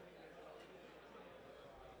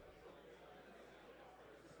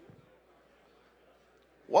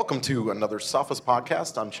Welcome to another Sophos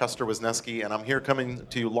podcast. I'm Chester Wisniewski, and I'm here coming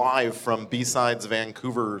to you live from B-Sides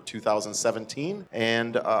Vancouver 2017.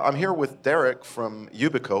 And I'm here with Derek from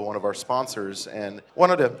Yubico, one of our sponsors, and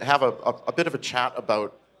wanted to have a bit of a chat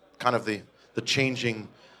about kind of the changing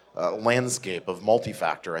landscape of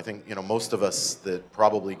multi-factor. I think most of us that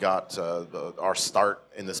probably got our start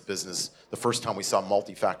in this business, the first time we saw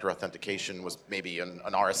multi-factor authentication was maybe an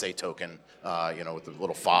RSA token, with the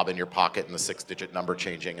little fob in your pocket and the 6-digit number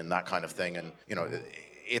changing and that kind of thing. And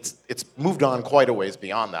it's moved on quite a ways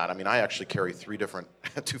beyond that. I mean, I actually carry 3 different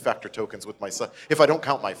two-factor tokens with myself. If I don't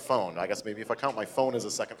count my phone, I guess maybe if I count my phone as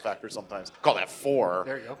a second factor, sometimes call that 4.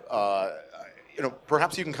 There you go.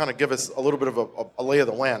 Perhaps you can kind of give us a little bit of a lay of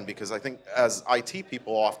the land, because I think as IT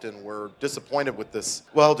people often we're disappointed with this.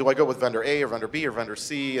 Well, do I go with vendor A or vendor B or vendor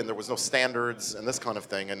C? And there was no standards and this kind of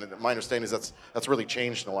thing. And my understanding is that's really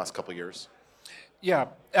changed in the last couple of years. Yeah,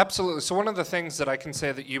 absolutely. So one of the things that I can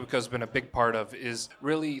say that Yubico has been a big part of is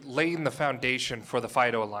really laying the foundation for the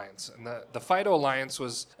FIDO Alliance. And the FIDO Alliance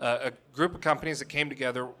was a group of companies that came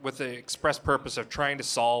together with the express purpose of trying to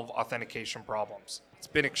solve authentication problems. It's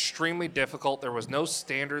been extremely difficult. There was no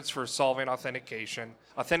standards for solving authentication.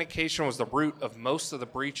 Authentication was the root of most of the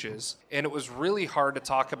breaches, and it was really hard to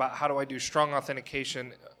talk about how do I do strong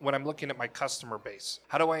authentication when I'm looking at my customer base.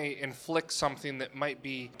 How do I inflict something that might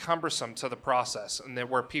be cumbersome to the process and that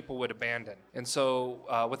where people would abandon? And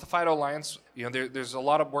so with the FIDO Alliance, there's a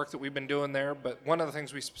lot of work that we've been doing there, but one of the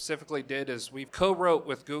things we specifically did is we co-wrote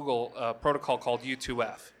with Google a protocol called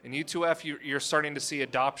U2F. In U2F, you're starting to see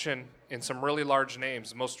adoption in some really large names.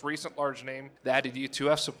 The most recent large name that added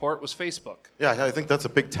U2F support was Facebook. Yeah, I think that's a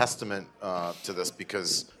big testament to this,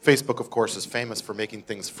 because Facebook, of course, is famous for making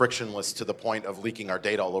things frictionless to the point of leaking our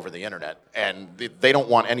data all over the internet. And they don't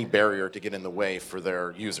want any barrier to get in the way for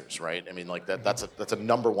their users, right? I mean, like that's a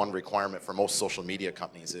number one requirement for most social media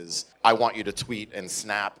companies is I want you to tweet and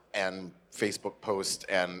snap and Facebook post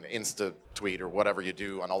and Insta tweet or whatever you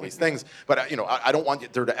do on all these things. But I don't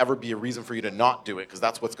want there to ever be a reason for you to not do it, because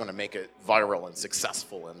that's what's going to make it viral and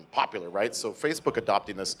successful and popular, right? So Facebook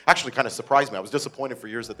adopting this actually kind of surprised me. I was disappointed for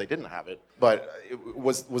years that they didn't have it. But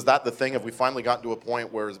was that the thing? Have we finally gotten to a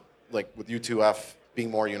point where, like with U2F being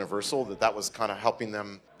more universal, that was kind of helping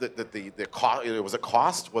them? That the cost, was it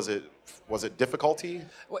cost? Was it difficulty?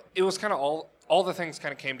 Well, it was kind of all the things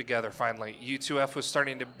kind of came together finally. U2F was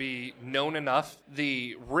starting to be known enough.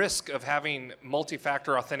 The risk of having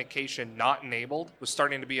multi-factor authentication not enabled was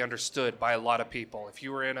starting to be understood by a lot of people. If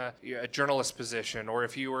you were in a journalist position, or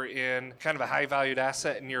if you were in kind of a high-valued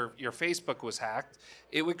asset and your Facebook was hacked,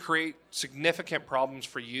 it would create significant problems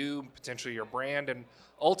for you, potentially your brand, and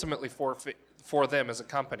ultimately for them as a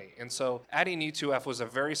company. And so adding U2F was a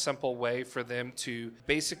very simple way for them to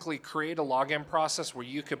basically create a login process where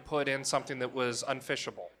you could put in something that was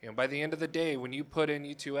unphishable. By the end of the day, when you put in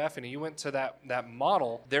U2F and you went to that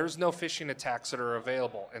model, there's no phishing attacks that are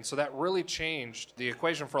available. And so that really changed the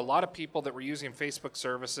equation for a lot of people that were using Facebook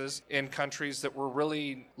services in countries that were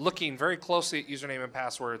really looking very closely at username and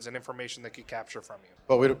passwords and information they could capture from you.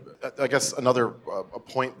 Well, I guess another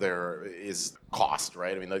point there is cost,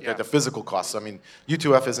 right? I mean, the physical costs. I mean,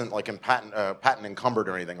 U2F isn't like in patent encumbered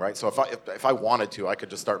or anything, right? So if I wanted to, I could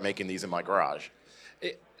just start making these in my garage.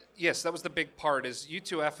 Yes, that was the big part is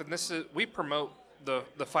U2F, and we promote the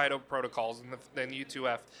FIDO protocols and the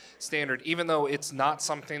U2F standard, even though it's not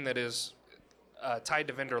something that is tied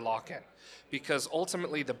to vendor lock-in. Because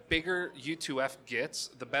ultimately, the bigger U2F gets,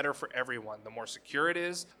 the better for everyone. The more secure it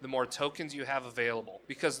is, the more tokens you have available.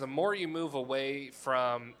 Because the more you move away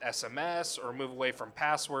from SMS or move away from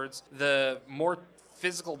passwords, the more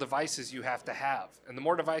physical devices you have to have. And the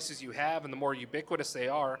more devices you have and the more ubiquitous they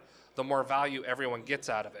are, the more value everyone gets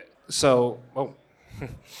out of it. So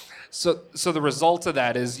the result of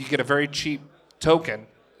that is you get a very cheap token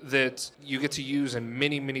that you get to use in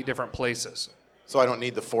many, many different places. So I don't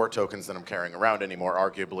need the 4 tokens that I'm carrying around anymore,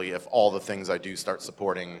 arguably, if all the things I do start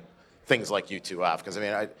supporting things like U2F. Because,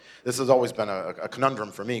 this has always been a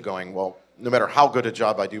conundrum for me, going, well, no matter how good a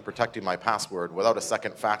job I do protecting my password, without a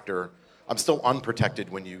second factor, I'm still unprotected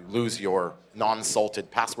when you lose your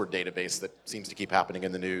non-salted password database that seems to keep happening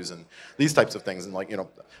in the news and these types of things. And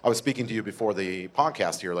I was speaking to you before the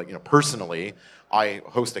podcast here, personally, I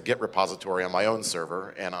host a Git repository on my own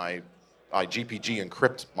server, and I GPG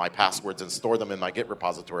encrypt my passwords and store them in my Git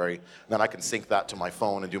repository. And then I can sync that to my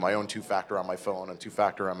phone and do my own 2-factor on my phone and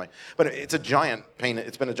 2-factor on my... But it's a giant pain.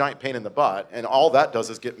 It's been a giant pain in the butt. And all that does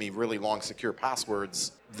is get me really long, secure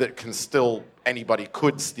passwords that anybody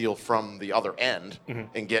could steal from the other end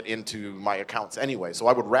and get into my accounts anyway. So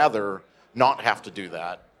I would rather not have to do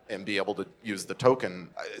that and be able to use the token.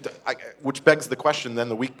 Which begs the question, then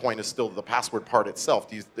the weak point is still the password part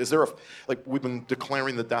itself. Is there we've been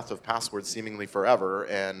declaring the death of passwords seemingly forever,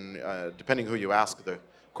 and depending who you ask, of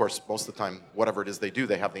course, most of the time, whatever it is they do,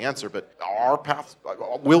 they have the answer. But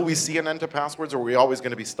will we see an end to passwords, or are we always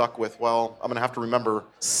going to be stuck with, well, I'm going to have to remember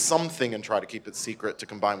something and try to keep it secret to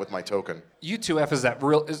combine with my token?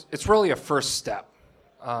 U2F it's really a first step.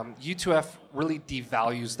 U2F really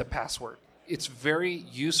devalues the password. It's very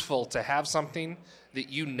useful to have something that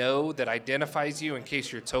you know that identifies you in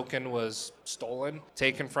case your token was stolen,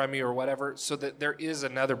 taken from you, or whatever, so that there is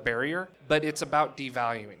another barrier, but it's about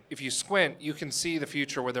devaluing. If you squint, you can see the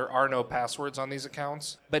future where there are no passwords on these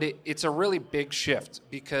accounts, but it's a really big shift,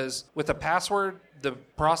 because with a password, the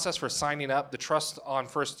process for signing up, the trust on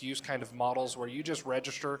first use kind of models where you just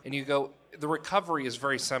register and you go, the recovery is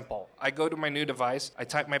very simple. I go to my new device, I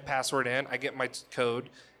type my password in, I get my code,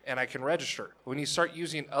 and I can register. When you start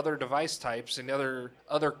using other device types and other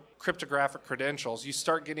cryptographic credentials, you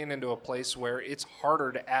start getting into a place where it's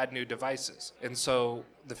harder to add new devices. And so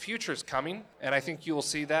the future is coming, and I think you will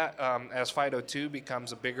see that as FIDO2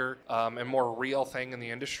 becomes a bigger and more real thing in the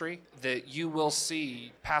industry, that you will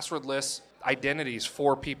see passwordless identities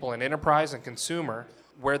for people in enterprise and consumer,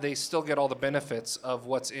 where they still get all the benefits of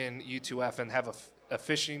what's in U2F and have a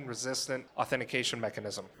phishing-resistant authentication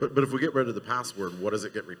mechanism. But if we get rid of the password, what does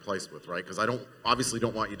it get replaced with, right? Because I obviously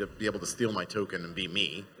don't want you to be able to steal my token and be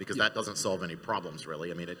me, because that doesn't solve any problems, really.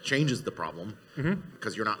 I mean, it changes the problem,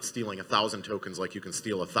 because you're not stealing 1,000 tokens like you can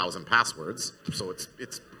steal 1,000 passwords. So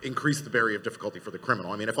it's increased the barrier of difficulty for the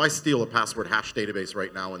criminal. I mean, if I steal a password hash database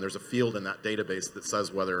right now and there's a field in that database that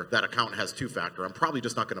says whether that account has two-factor, I'm probably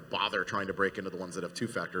just not going to bother trying to break into the ones that have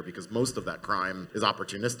two-factor, because most of that crime is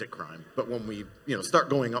opportunistic crime. But when we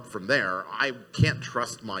start going up from there, I can't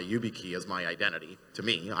trust my YubiKey as my identity. To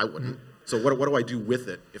me, I wouldn't. So what do I do with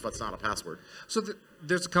it if it's not a password? So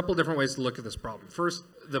there's a couple different ways to look at this problem. First,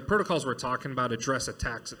 the protocols we're talking about address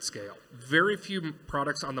attacks at scale. Very few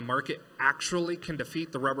products on the market actually can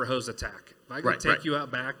defeat the rubber hose attack. If I can take you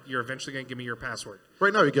out back, you're eventually going to give me your password.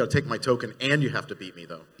 Right now, you got to take my token, and you have to beat me,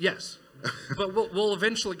 though. Yes. But we'll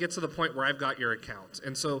eventually get to the point where I've got your account.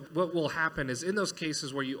 And so what will happen is, in those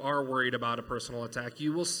cases where you are worried about a personal attack,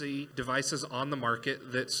 you will see devices on the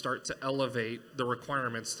market that start to elevate the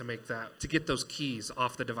requirements to get those keys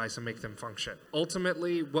off the device and make them function.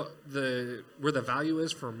 Ultimately, where the value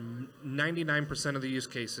is for 99% of the use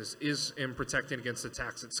cases is in protecting against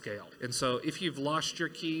attacks at scale. And so if you've lost your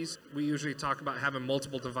keys, we usually talk about having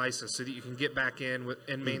multiple devices so that you can get back in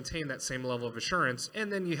and maintain that same level of assurance.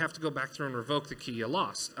 And then you have to go back through and revoke the key you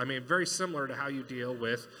lost. I mean, very similar to how you deal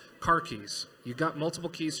with car keys. You got multiple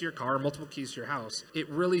keys to your car, multiple keys to your house. It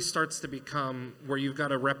really starts to become where you've got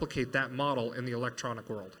to replicate that model in the electronic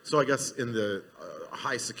world. So I guess in the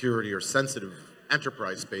high security or sensitive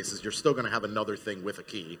enterprise spaces, you're still going to have another thing with a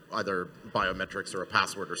key, either biometrics or a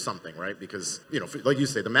password or something, right? Because, like you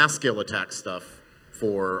say, the mass scale attack stuff,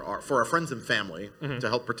 for our friends and family, to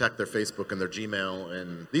help protect their Facebook and their Gmail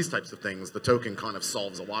and these types of things, the token kind of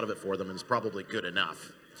solves a lot of it for them and is probably good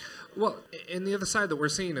enough. Well, and the other side that we're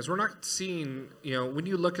seeing is we're not seeing, when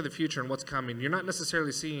you look at the future and what's coming, you're not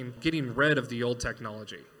necessarily seeing getting rid of the old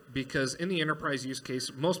technology. Because in the enterprise use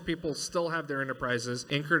case, most people still have their enterprises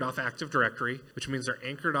anchored off Active Directory, which means they're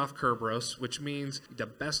anchored off Kerberos, which means the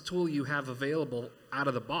best tool you have available out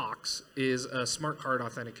of the box is a smart card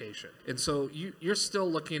authentication. And so you're still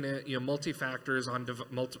looking at multi-factors on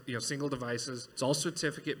single devices. It's all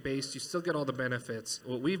certificate based. You still get all the benefits.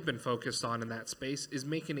 What we've been focused on in that space is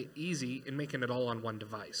making it easy and making it all on one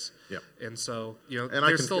device. Yeah. And so and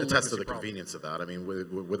I can attest to the convenience of that. I mean,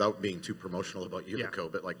 without being too promotional about Yubico,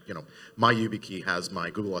 but my YubiKey has my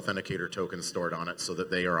Google Authenticator token stored on it so that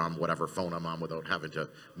they are on whatever phone I'm on without having to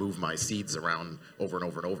move my seeds around over and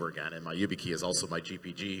over and over again. And my YubiKey is also my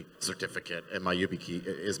GPG certificate, and my YubiKey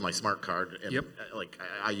is my smart card. And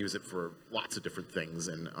I use it for lots of different things,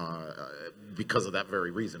 and because of that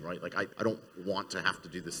very reason, right? Like I don't want to have to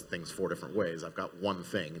do these things 4 different ways. I've got one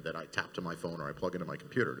thing that I tap to my phone or I plug into my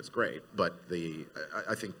computer. It's great, but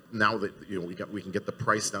I think now that we can get the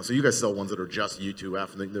price down. So you guys sell ones that are just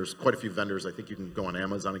U2F, and there's quite a few vendors. I think you can go on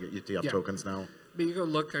Amazon and get UTF tokens now. But you go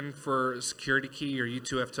looking for security key or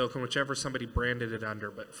U2F token, whichever somebody branded it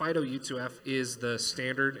under. But FIDO U2F is the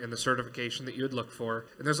standard and the certification that you would look for.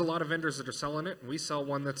 And there's a lot of vendors that are selling it. We sell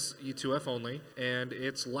one that's U2F only, and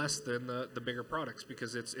it's less than the bigger products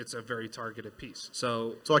because it's a very targeted piece.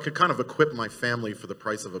 So I could kind of equip my family for the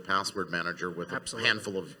price of a password manager with a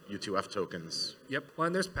handful of U2F tokens. Yep. Well,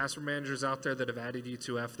 and there's password managers out there that have added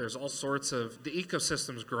U2F. There's all sorts of, the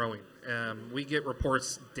ecosystem's growing. We get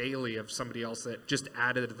reports daily of somebody else that just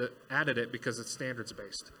added it because it's standards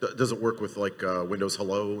based. Does it work with like Windows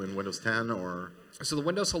Hello and Windows 10 or? So the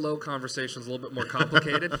Windows Hello conversation is a little bit more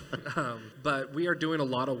complicated, but we are doing a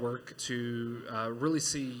lot of work to really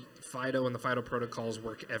see FIDO and the FIDO protocols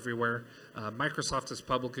work everywhere. Microsoft is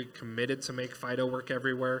publicly committed to make FIDO work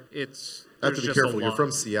everywhere. I have to be just a careful. You're lot.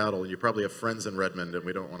 from Seattle, and you probably have friends in Redmond, and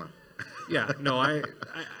we don't want to. Yeah, no,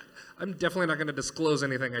 I'm definitely not going to disclose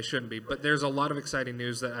anything I shouldn't be, but there's a lot of exciting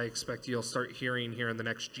news that I expect you'll start hearing here in the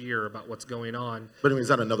next year about what's going on. But anyway, is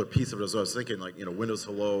that another piece of it? As I was thinking, like Windows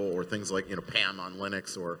Hello or things like PAM on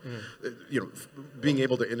Linux, or being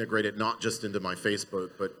able to integrate it not just into my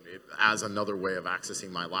Facebook, but as another way of accessing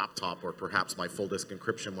my laptop, or perhaps my full disk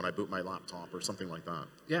encryption when I boot my laptop, or something like that.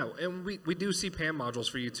 Yeah, and we do see PAM modules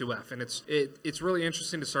for U2F, and it's really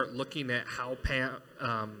interesting to start looking at how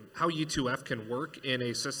how U2F can work in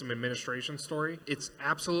a system administration story. It's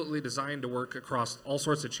absolutely designed to work across all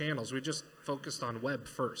sorts of channels. We just focused on web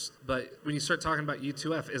first, but when you start talking about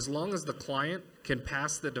U2F, as long as the client can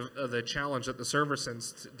pass the challenge that the server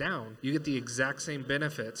sends down, you get the exact same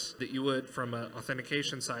benefits that you would from an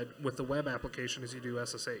authentication side with the web application as you do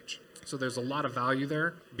SSH. So there's a lot of value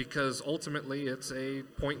there because ultimately it's a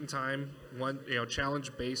point in time,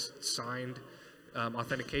 challenge-based signed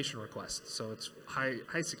authentication request. So it's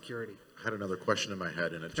high security. I had another question in my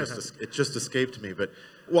head, and it just escaped me. But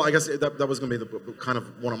well, I guess that was going to be the kind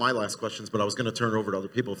of one of my last questions. But I was going to turn it over to other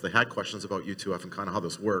people if they had questions about U2F and kind of how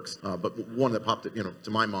this works. But one that popped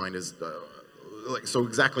to my mind is. So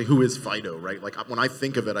exactly who is FIDO, right? Like when I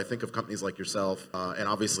think of it, I think of companies like yourself, and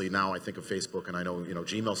obviously now I think of Facebook, and I know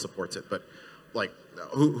Gmail supports it, but like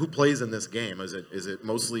who plays in this game? Is it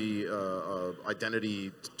mostly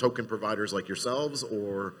identity token providers like yourselves,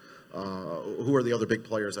 or who are the other big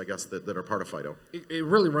players, I guess, that are part of FIDO? It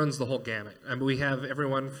really runs the whole gamut. I mean, we have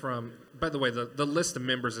everyone from, by the way, the list of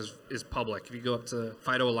members is public. If you go up to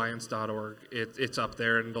FIDOalliance.org, it's up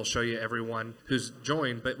there, and it'll show you everyone who's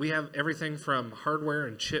joined. But we have everything from hardware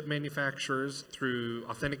and chip manufacturers through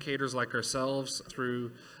authenticators like ourselves,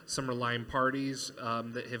 through some relying parties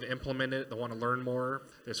that have implemented it, that want to learn more.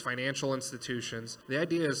 There's financial institutions. The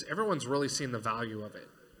idea is everyone's really seen the value of it.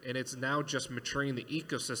 And it's now just maturing the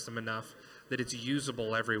ecosystem enough that it's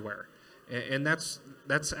usable everywhere. And that's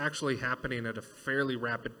actually happening at a fairly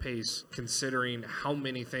rapid pace, considering how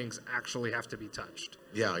many things actually have to be touched.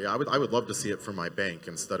 Yeah, I would love to see it for my bank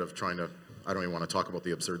instead of trying to. I don't even want to talk about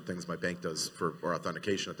the absurd things my bank does for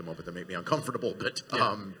authentication at the moment that make me uncomfortable. But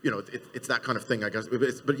it's that kind of thing, I guess.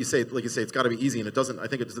 But you say, it's got to be easy, and it doesn't. I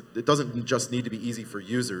think it doesn't just need to be easy for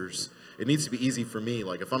users. It needs to be easy for me.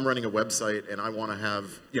 Like if I'm running a website and I want to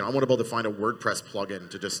have, I want to be able to find a WordPress plugin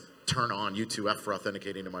to just turn on U2F for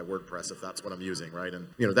authenticating to my WordPress if that's what I'm using, right? And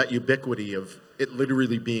that ubiquity of it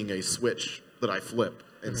literally being a switch that I flip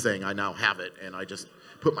and saying I now have it, and I just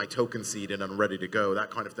put my token seed in and I'm ready to go.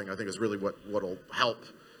 That kind of thing, I think, is really what'll help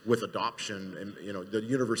with adoption and the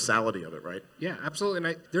universality of it, right? Yeah,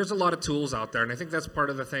 absolutely. And there's a lot of tools out there, and I think that's part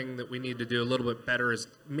of the thing that we need to do a little bit better is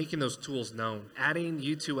making those tools known. Adding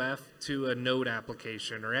U2F to a Node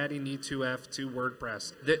application or adding U2F to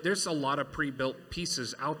WordPress. There's a lot of pre-built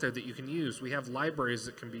pieces out there that you can use. We have libraries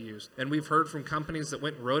that can be used, and we've heard from companies that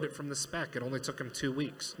went and wrote it from the spec. It only took them 2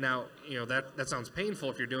 weeks. Now, that sounds painful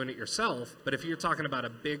if you're doing it yourself, but if you're talking about a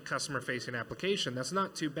big customer-facing application, that's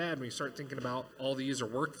not too bad when you start thinking about all the user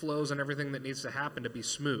workflows and everything that needs to happen to be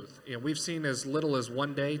smooth. We've seen as little as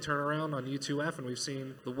 1 day turnaround on U2F, and we've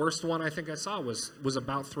seen the worst one I think I saw was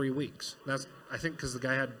about 3 weeks. That's, I think, because the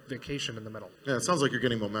guy had vacation in the middle. Yeah, it sounds like you're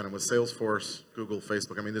getting momentum with Salesforce, Google,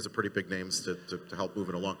 Facebook. I mean, these are pretty big names to help move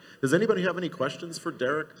it along. Does anybody have any questions for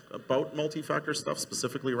Derek about multi-factor stuff,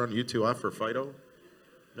 specifically around U2F or FIDO?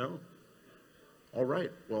 No? All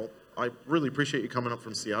right. Well, I really appreciate you coming up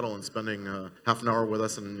from Seattle and spending half an hour with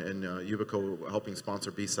us and Yubico helping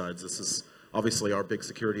sponsor B-Sides. This is obviously our big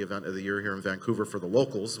security event of the year here in Vancouver for the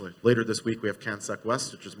locals. Later this week we have CanSec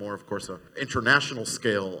West, which is more, of course, an international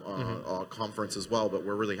scale conference as well, but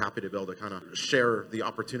we're really happy to be able to kind of share the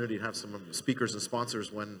opportunity to have some speakers and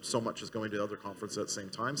sponsors when so much is going to other conferences at the same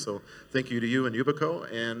time. So thank you to you and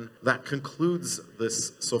Yubico, and that concludes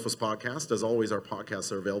this Sophos podcast. As always, our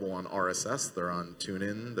podcasts are available on RSS. They're on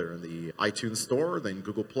TuneIn, they're in the iTunes Store, then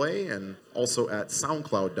Google Play, and also at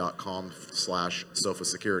soundcloud.com/Sophos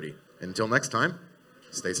Security. Until next time,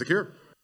 stay secure.